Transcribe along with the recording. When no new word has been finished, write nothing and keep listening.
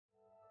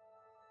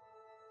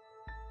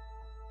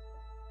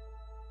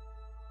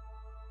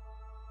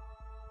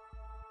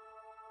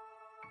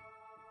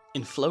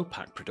In flow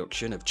pack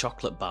production of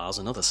chocolate bars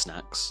and other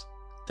snacks,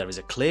 there is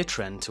a clear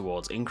trend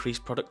towards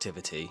increased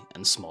productivity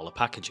and smaller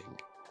packaging.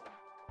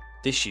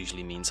 This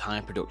usually means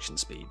higher production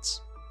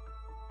speeds.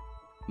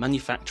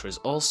 Manufacturers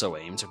also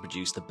aim to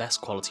produce the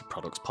best quality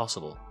products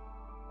possible.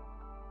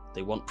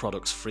 They want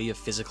products free of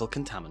physical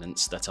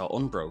contaminants that are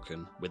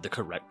unbroken with the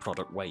correct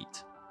product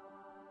weight.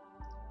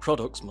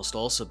 Products must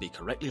also be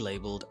correctly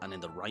labelled and in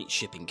the right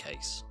shipping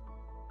case.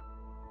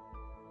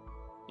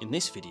 In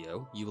this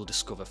video, you will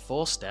discover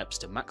 4 steps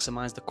to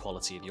maximise the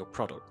quality of your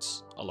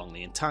products along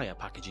the entire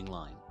packaging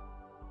line.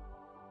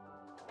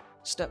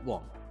 Step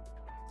 1.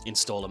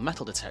 Install a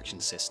metal detection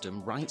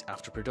system right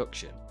after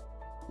production,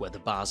 where the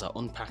bars are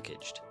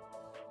unpackaged.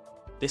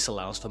 This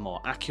allows for more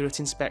accurate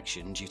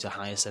inspection due to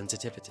higher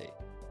sensitivity.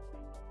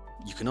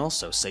 You can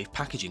also save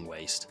packaging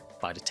waste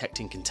by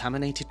detecting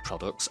contaminated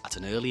products at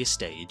an earlier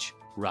stage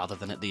rather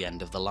than at the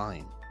end of the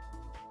line.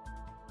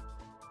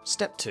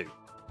 Step 2.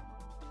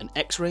 An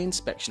X-ray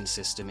inspection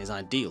system is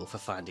ideal for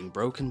finding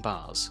broken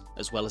bars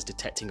as well as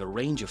detecting a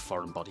range of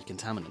foreign body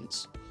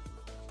contaminants.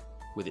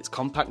 With its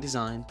compact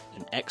design,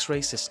 an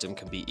X-ray system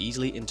can be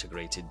easily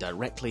integrated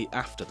directly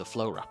after the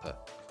flow wrapper,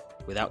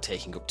 without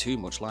taking up too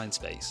much line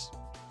space.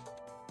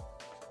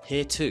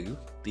 Here too,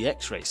 the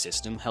X-ray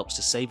system helps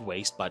to save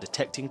waste by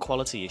detecting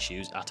quality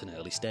issues at an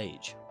early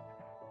stage.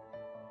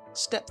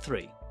 Step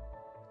 3.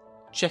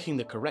 Checking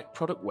the correct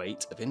product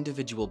weight of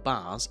individual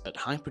bars at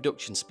high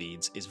production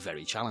speeds is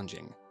very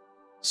challenging.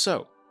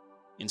 So,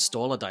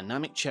 install a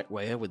dynamic check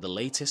weigher with the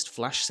latest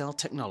flash cell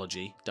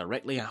technology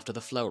directly after the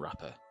flow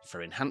wrapper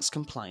for enhanced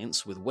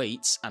compliance with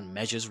weights and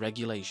measures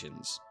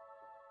regulations.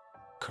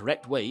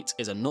 Correct weight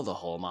is another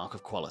hallmark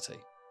of quality.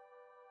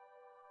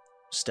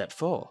 Step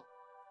 4.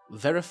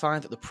 Verify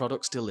that the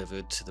products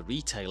delivered to the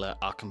retailer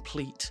are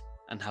complete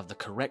and have the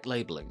correct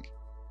labelling.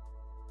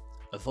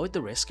 Avoid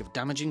the risk of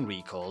damaging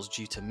recalls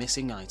due to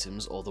missing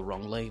items or the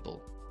wrong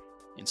label.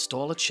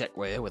 Install a check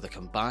weigher with a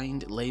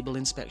combined label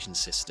inspection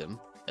system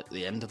at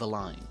the end of the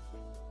line.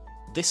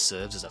 This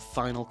serves as a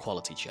final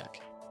quality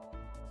check.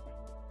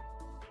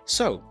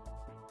 So,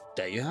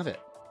 there you have it.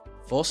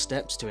 4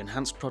 steps to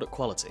enhance product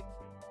quality.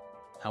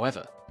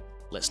 However,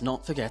 let's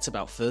not forget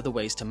about further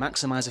ways to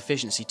maximise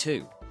efficiency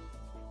too.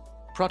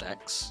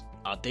 Prodex,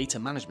 our data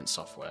management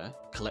software,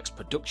 collects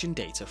production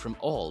data from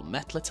all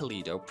METTLER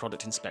Toledo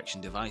product inspection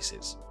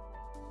devices.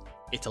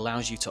 It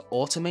allows you to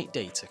automate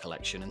data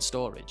collection and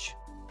storage,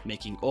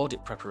 making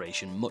audit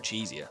preparation much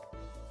easier.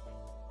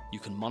 You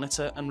can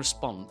monitor and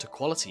respond to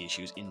quality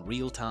issues in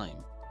real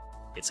time.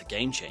 It's a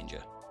game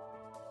changer.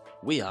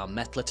 We are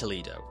METTLER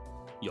Toledo,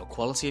 your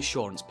quality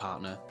assurance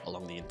partner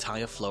along the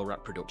entire flow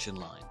wrap production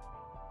line.